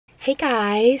Hey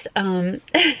guys,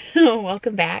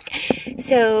 welcome back.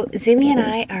 So Zumi and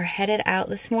I are headed out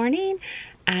this morning.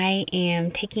 I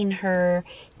am taking her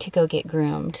to go get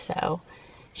groomed, so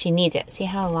she needs it. See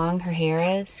how long her hair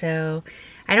is? So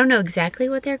I don't know exactly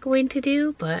what they're going to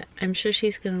do, but I'm sure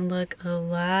she's gonna look a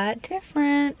lot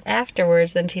different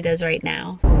afterwards than she does right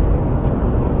now.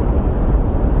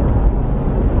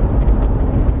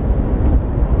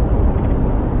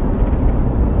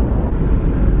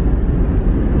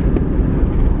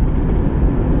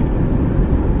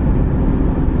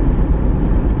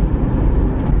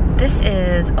 This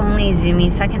is only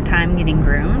Zumi's second time getting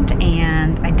groomed,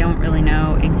 and I don't really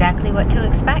know exactly what to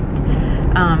expect.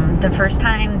 The first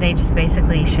time they just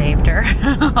basically shaved her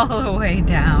all the way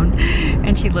down,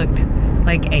 and she looked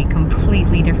like a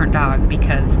completely different dog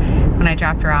because when I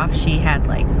dropped her off she had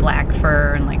like black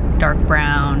fur and like dark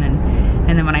brown,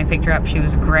 and then when I picked her up she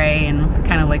was gray and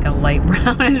kind of like a light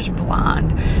brownish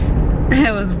blonde.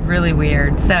 It was really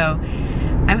weird. So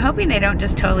I'm hoping they don't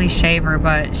just totally shave her,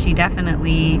 but she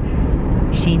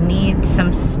needs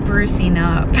some sprucing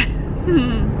up.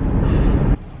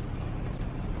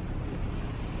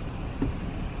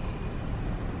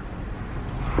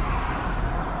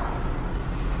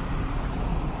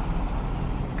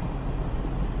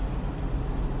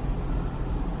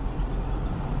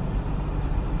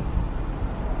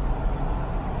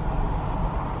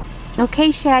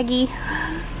 Okay, Shaggy.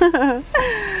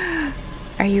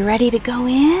 Are you ready to go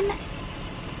in?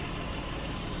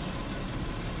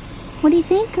 What do you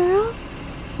think, girl?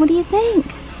 What do you think?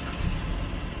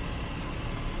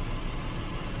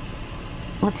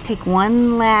 Let's take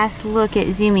one last look at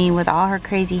Zumi with all her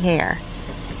crazy hair.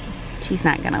 She's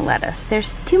not gonna let us.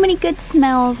 There's too many good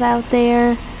smells out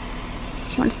there.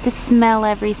 She wants to smell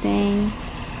everything.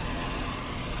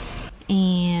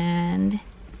 And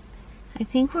I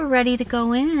think we're ready to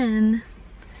go in.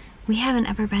 We haven't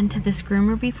ever been to this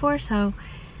groomer before, so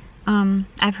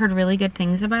I've heard really good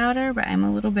things about her, but I'm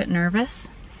a little bit nervous.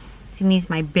 Zumi's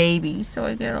my baby, so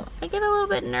I get a little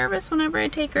bit nervous whenever I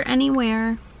take her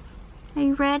anywhere. Are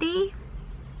you ready?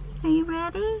 Are you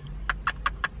ready?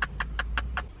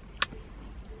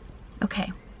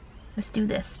 Okay, let's do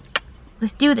this.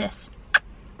 Let's do this.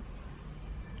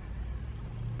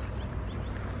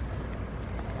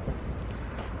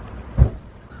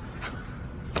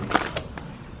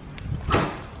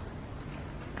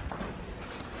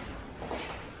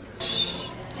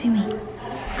 Zumi.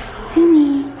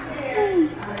 Zumi. Hey.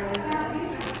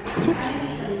 It's okay.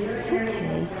 It's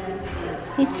okay.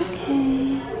 It's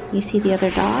okay. You see the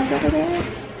other dog over there?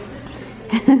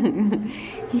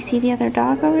 You see the other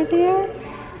dog over there?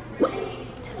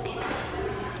 It's okay.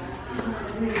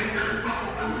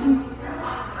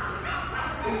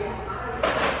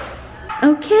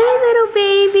 Okay, little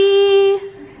baby.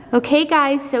 Okay,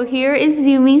 guys, so here is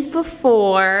Zumi's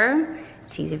before.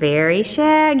 She's very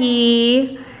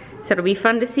shaggy. So it'll be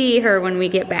fun to see her when we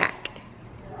get back.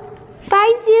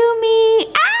 Bye,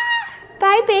 Zumi. Ah!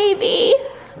 Bye, baby.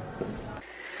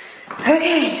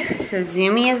 Okay, so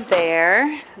Zumi is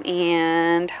there,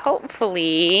 and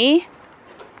hopefully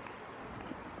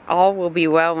all will be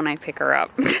well when I pick her up.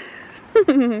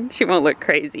 She won't look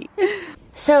crazy.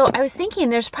 So I was thinking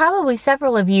there's probably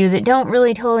several of you that don't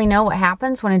really totally know what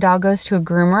happens when a dog goes to a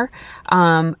groomer.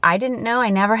 I didn't know. I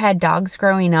never had dogs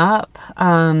growing up.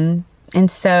 And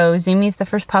so Zumi's the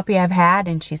first puppy I've had,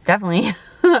 and she's definitely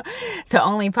the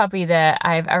only puppy that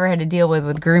I've ever had to deal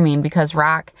with grooming because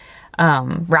Rock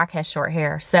has short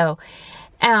hair. So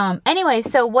anyway,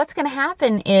 so what's going to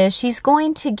happen is she's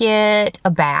going to get a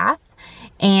bath,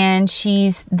 and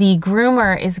the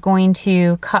groomer is going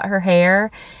to cut her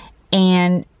hair,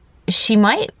 and she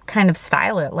might kind of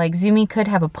style it. Like Zumi could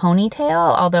have a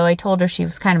ponytail, although I told her she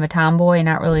was kind of a tomboy,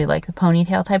 not really like the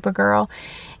ponytail type of girl.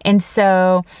 And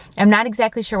so I'm not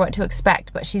exactly sure what to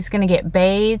expect, but she's gonna get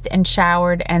bathed and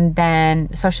showered, and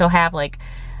then, so she'll have like,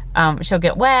 she'll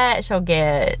get wet, she'll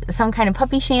get some kind of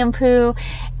puppy shampoo,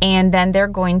 and then they're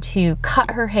going to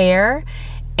cut her hair.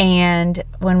 And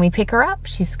when we pick her up,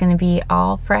 she's gonna be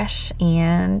all fresh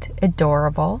and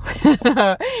adorable.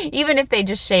 Even if they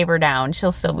just shave her down,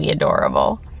 she'll still be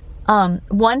adorable.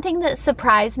 One thing that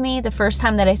surprised me the first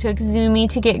time that I took Zumi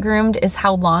to get groomed is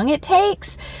how long it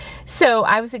takes. So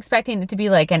I was expecting it to be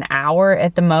like an hour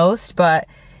at the most, but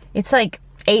it's like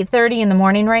 8:30 in the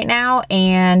morning right now,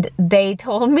 and they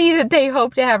told me that they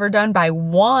hope to have her done by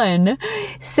 1.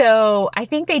 So I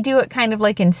think they do it kind of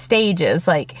like in stages.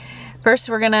 Like First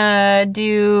we're gonna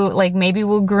do, like, maybe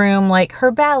we'll groom like her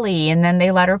belly and then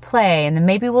they let her play, and then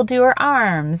maybe we'll do her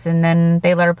arms and then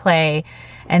they let her play,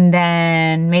 and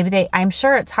then maybe I'm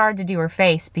sure it's hard to do her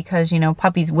face because, you know,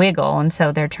 puppies wiggle, and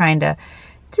so they're trying to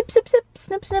zip, zip, zip,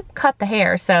 snip, snip, cut the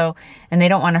hair, so, and they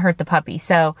don't want to hurt the puppy.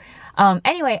 So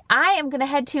anyway, I am gonna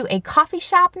head to a coffee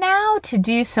shop now to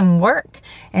do some work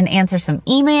and answer some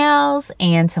emails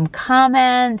and some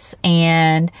comments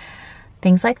and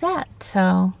things like that.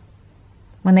 So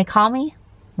when they call me,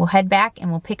 we'll head back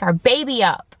and we'll pick our baby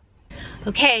up.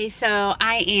 Okay, so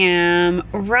I am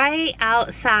right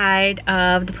outside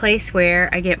of the place where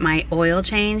I get my oil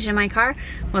changed in my car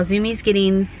while Zumi's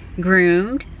getting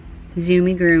groomed.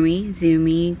 Zumi groomy,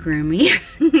 Zumi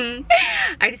groomy.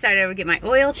 I decided I would get my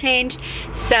oil changed,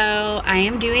 so I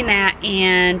am doing that,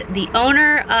 and the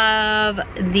owner of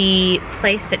the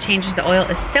place that changes the oil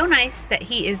is so nice that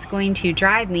he is going to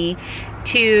drive me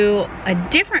to a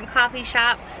different coffee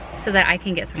shop so that I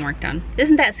can get some work done.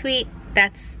 Isn't that sweet?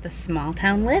 That's the small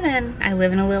town living. I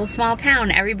live in a little small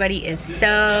town. Everybody is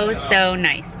so, so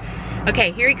nice.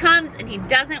 Okay, here he comes, and he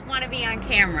doesn't want to be on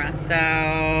camera, so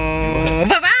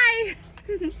bye-bye!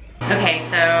 Okay,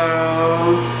 so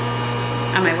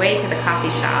on my way to the coffee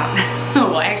shop,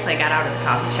 well, actually I got out of the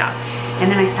coffee shop,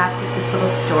 and then I stopped at this little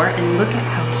store, and look at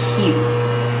how cute.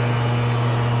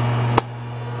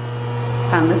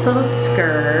 Found this little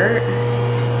skirt,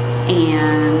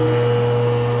 and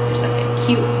there's like a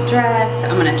cute dress.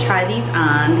 I'm gonna try these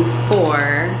on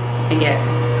before I get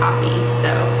coffee,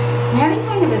 so I'm having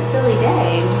kind of a silly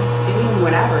day. I'm just doing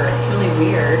whatever. It's really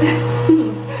weird.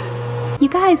 You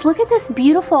guys, look at this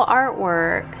beautiful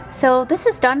artwork. So this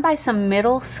is done by some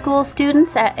middle school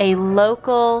students at a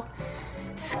local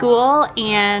school,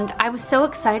 and I was so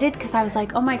excited because I was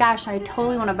like, oh my gosh, I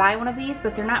totally want to buy one of these,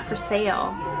 but they're not for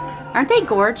sale. Aren't they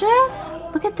gorgeous?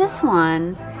 Look at this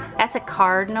one. That's a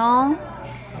cardinal.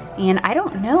 And I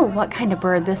don't know what kind of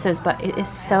bird this is, but it is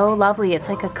so lovely. It's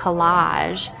like a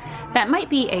collage. That might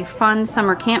be a fun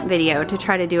summer camp video to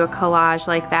try to do a collage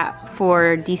like that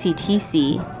for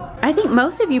DCTC. I think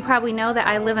most of you probably know that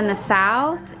I live in the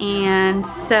South, and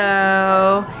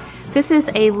so this is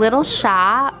a little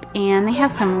shop and they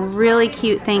have some really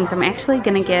cute things. I'm actually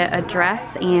gonna get a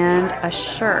dress and a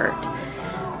shirt.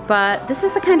 But this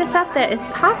is the kind of stuff that is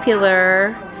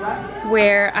popular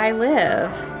where I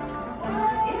live.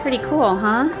 Pretty cool,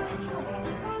 huh?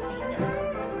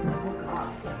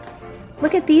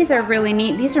 Look at these, are really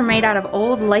neat. These are made out of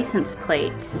old license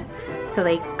plates. So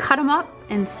they cut them up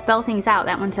and spell things out.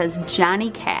 That one says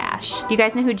Johnny Cash. Do you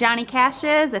guys know who Johnny Cash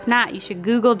is? If not, you should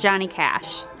Google Johnny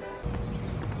Cash.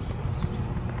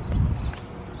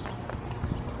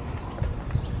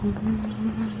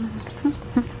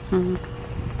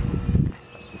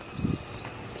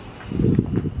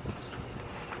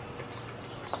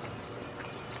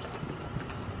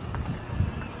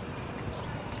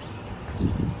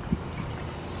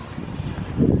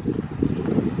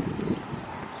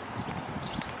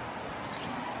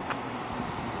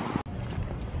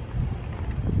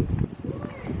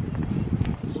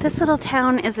 This little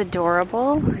town is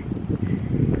adorable.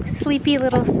 Sleepy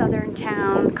little southern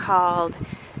town called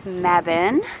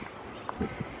Mebane.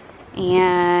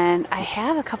 And I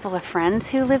have a couple of friends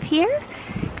who live here,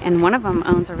 and one of them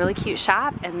owns a really cute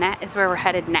shop, and that is where we're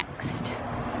headed next.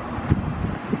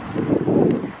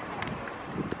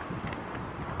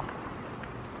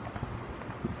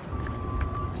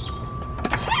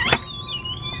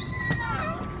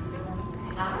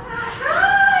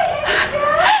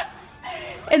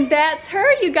 And that's her,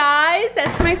 you guys.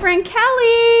 That's my friend Kelly.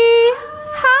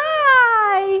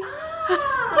 Hi.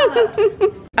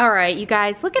 All right, you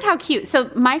guys, look at how cute.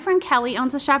 So my friend Kelly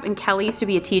owns a shop, and Kelly used to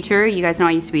be a teacher. You guys know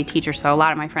I used to be a teacher, so a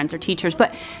lot of my friends are teachers.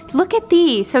 But look at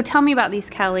these. So tell me about these,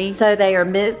 Kelly. So they are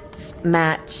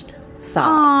mismatched socks.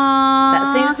 Aww.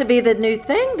 That seems to be the new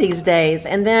thing these days.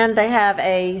 And then they have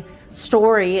a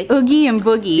story. Oogie and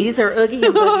Boogie. These are Oogie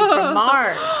and Boogie from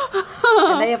Mars.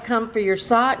 And they have come for your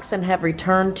socks and have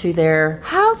returned to their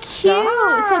How cute.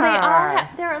 star. So they all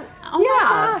have, they're, oh my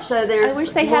gosh. So there's I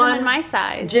wish they had them in my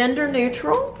size. Gender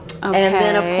neutral. Okay. And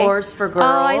then of course for girls.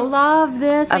 Oh, I love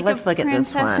this. Like let's look at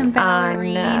this one. And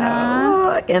ballerina. I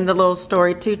know. Look, and the little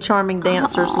story, two charming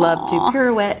dancers love to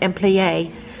pirouette and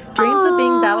plie. Dreams of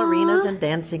being ballerinas and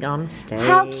dancing on stage.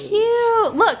 How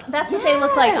cute. Look, that's what they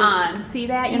look like on. See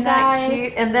that, you guys?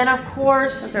 Cute? And then of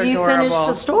course you adorable. finish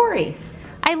the story.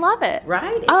 I I love it.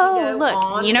 Right? It Oh, can go look.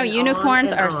 on You know, and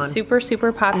unicorns on and are on. super,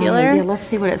 super popular. Yeah, let's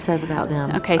see what it says about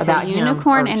them. Okay, so About him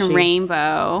unicorn or and she.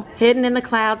 rainbow. Hidden in the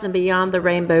clouds and beyond the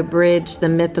rainbow bridge, the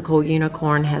mythical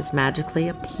unicorn has magically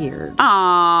appeared.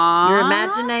 Aww. Your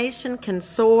imagination can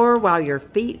soar while your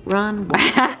feet run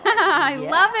wild. I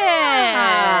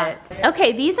love it.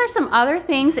 Okay, these are some other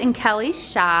things in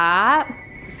Kelly's shop.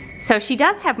 So she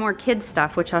does have more kids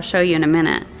stuff, which I'll show you in a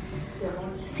minute.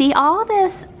 See all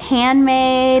this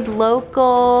handmade,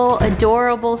 local,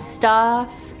 adorable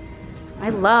stuff. I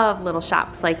love little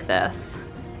shops like this.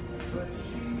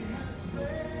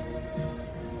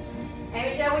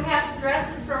 Amy Jo, we have some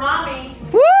dresses for mommy.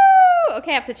 Woo!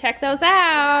 Okay, I have to check those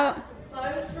out.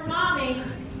 Clothes for mommy.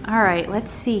 All right,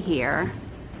 let's see here.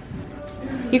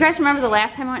 You guys remember the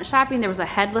last time I went shopping, there was a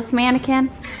headless mannequin?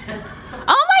 Oh my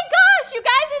gosh, you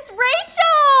guys, it's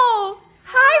Rachel!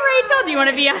 Hi, Rachel. Do you want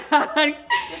to be on?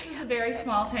 This is a very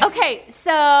small tank. Okay,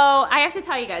 so I have to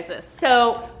tell you guys this.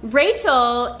 So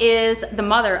Rachel is the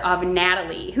mother of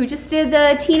Natalie, who just did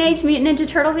the Teenage Mutant Ninja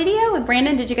Turtle video with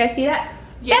Brandon. Did you guys see that?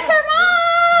 Yes. That's her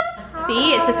mom! Hi.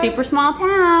 See, it's a super small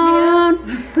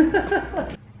town.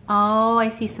 Yes. Oh, I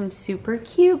see some super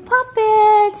cute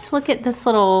puppets. Look at this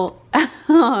little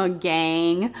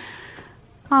gang.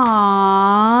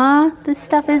 Aww, this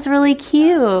stuff is really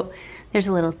cute. There's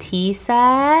a little tea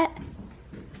set.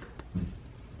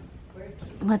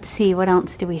 Let's see, what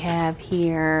else do we have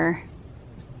here?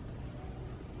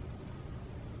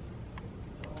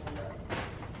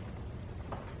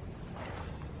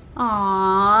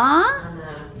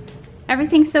 Aww,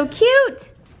 everything's so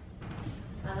cute.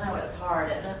 I know it's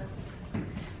hard, isn't it?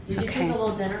 Did you see Okay. the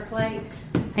little dinner plate?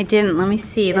 I didn't, let me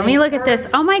see. Let me look at this.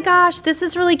 Oh my gosh, this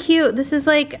is really cute. This is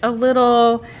like a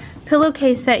little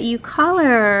pillowcase that you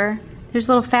color. There's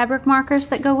little fabric markers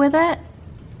that go with it.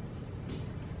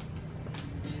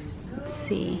 Let's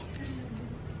see.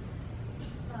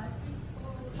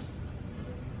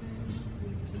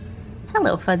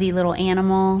 Hello, fuzzy little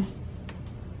animal.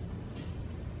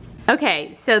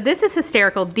 Okay, so this is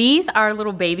hysterical. These are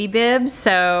little baby bibs,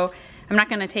 so I'm not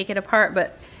gonna take it apart,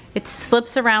 but it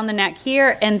slips around the neck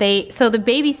here, and so the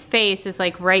baby's face is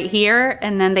like right here,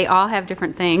 and then they all have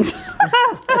different things.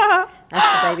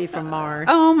 That's the baby from Mars.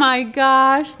 Oh my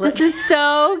gosh, this is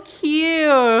so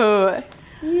cute.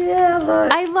 Yeah,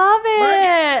 look. I love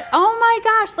it. Oh my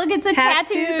gosh, look, it's a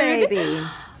Tattoo tattooed baby.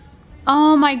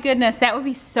 Oh my goodness, that would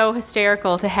be so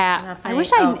hysterical to have. I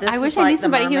wish I this wish is I like knew the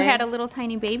somebody who mermaid. had a little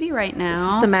tiny baby right This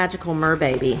now. is the magical mer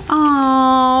baby.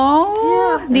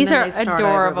 Oh, And these then are they start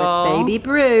over adorable. with Baby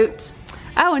Brute.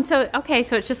 Oh, and so, okay,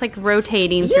 so it's just like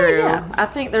rotating Yeah, through. yeah. I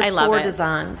think there's I love 4 it.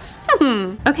 designs.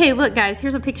 Okay, look guys,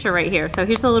 here's a picture right here. So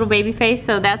here's the little baby face.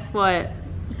 So that's what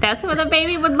a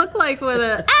baby would look like with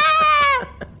it. Ah!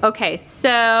 Okay,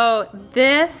 so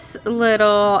this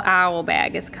little owl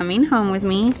bag is coming home with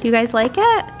me. Do you guys like it?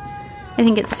 I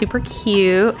think it's super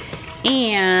cute.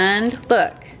 And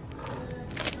look,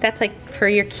 that's like for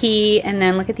your key, and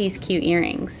then look at these cute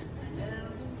earrings.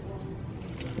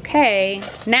 Okay,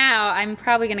 now I'm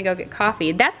probably gonna go get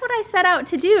coffee. That's what I set out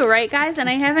to do, right guys? And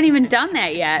I haven't even done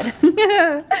that yet.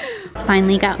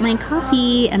 Finally got my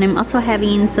coffee, and I'm also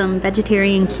having some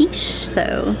vegetarian quiche,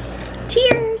 so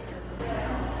cheers.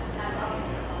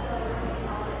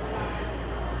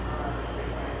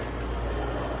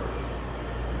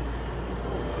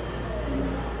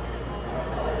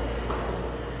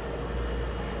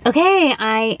 Okay,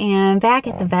 I am back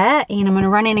at the vet, and I'm gonna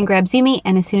run in and grab Zumi,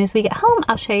 and as soon as we get home,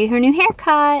 I'll show you her new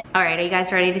haircut. All right, are you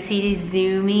guys ready to see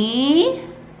Zumi?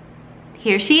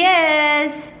 Here she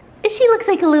is. She looks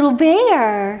like a little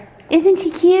bear. Isn't she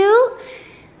cute?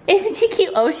 Isn't she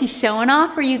cute? Oh, she's showing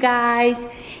off for you guys.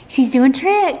 She's doing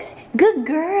tricks. Good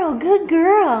girl, good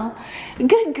girl,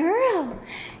 good girl,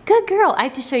 good girl. I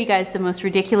have to show you guys the most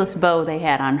ridiculous bow they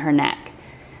had on her neck.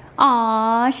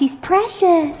 Aw, she's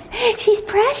precious. She's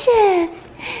precious.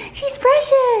 She's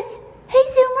precious. Hey,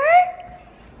 Zoomer.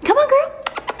 Come on, girl.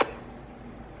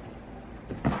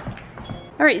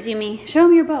 All right, Zumi, show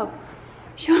him your bow.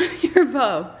 Show him your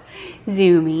bow.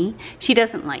 Zumi, she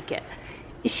doesn't like it.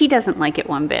 She doesn't like it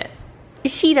one bit.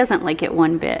 She doesn't like it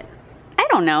one bit. I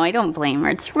don't know, I don't blame her.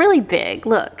 It's really big,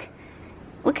 look.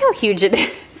 Look how huge it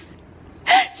is.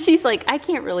 She's like, I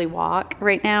can't really walk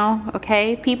right now,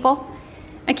 okay, people?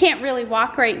 I can't really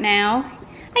walk right now.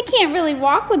 I can't really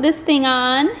walk with this thing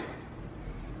on. No,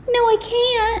 I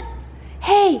can't.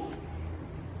 Hey.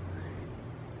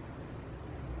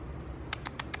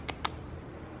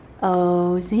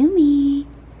 Oh, Zumi.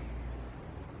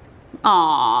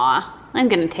 Aw, I'm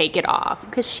gonna take it off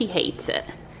because she hates it.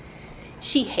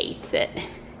 She hates it.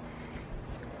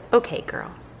 Okay,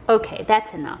 girl. Okay,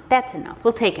 that's enough. That's enough.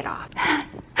 We'll take it off.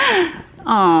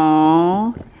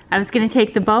 Oh, I was gonna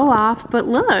take the bow off, but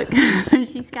look,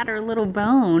 she's got her little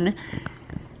bone.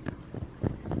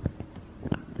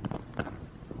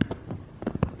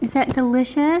 Is that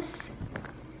delicious?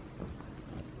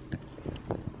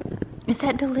 Is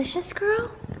that delicious,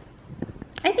 girl?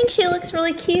 I think she looks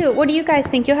really cute. What do you guys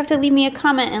think? You'll have to leave me a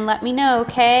comment and let me know,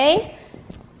 okay?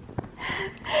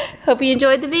 Hope you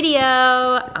enjoyed the video.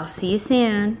 I'll see you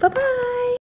soon. Bye-bye.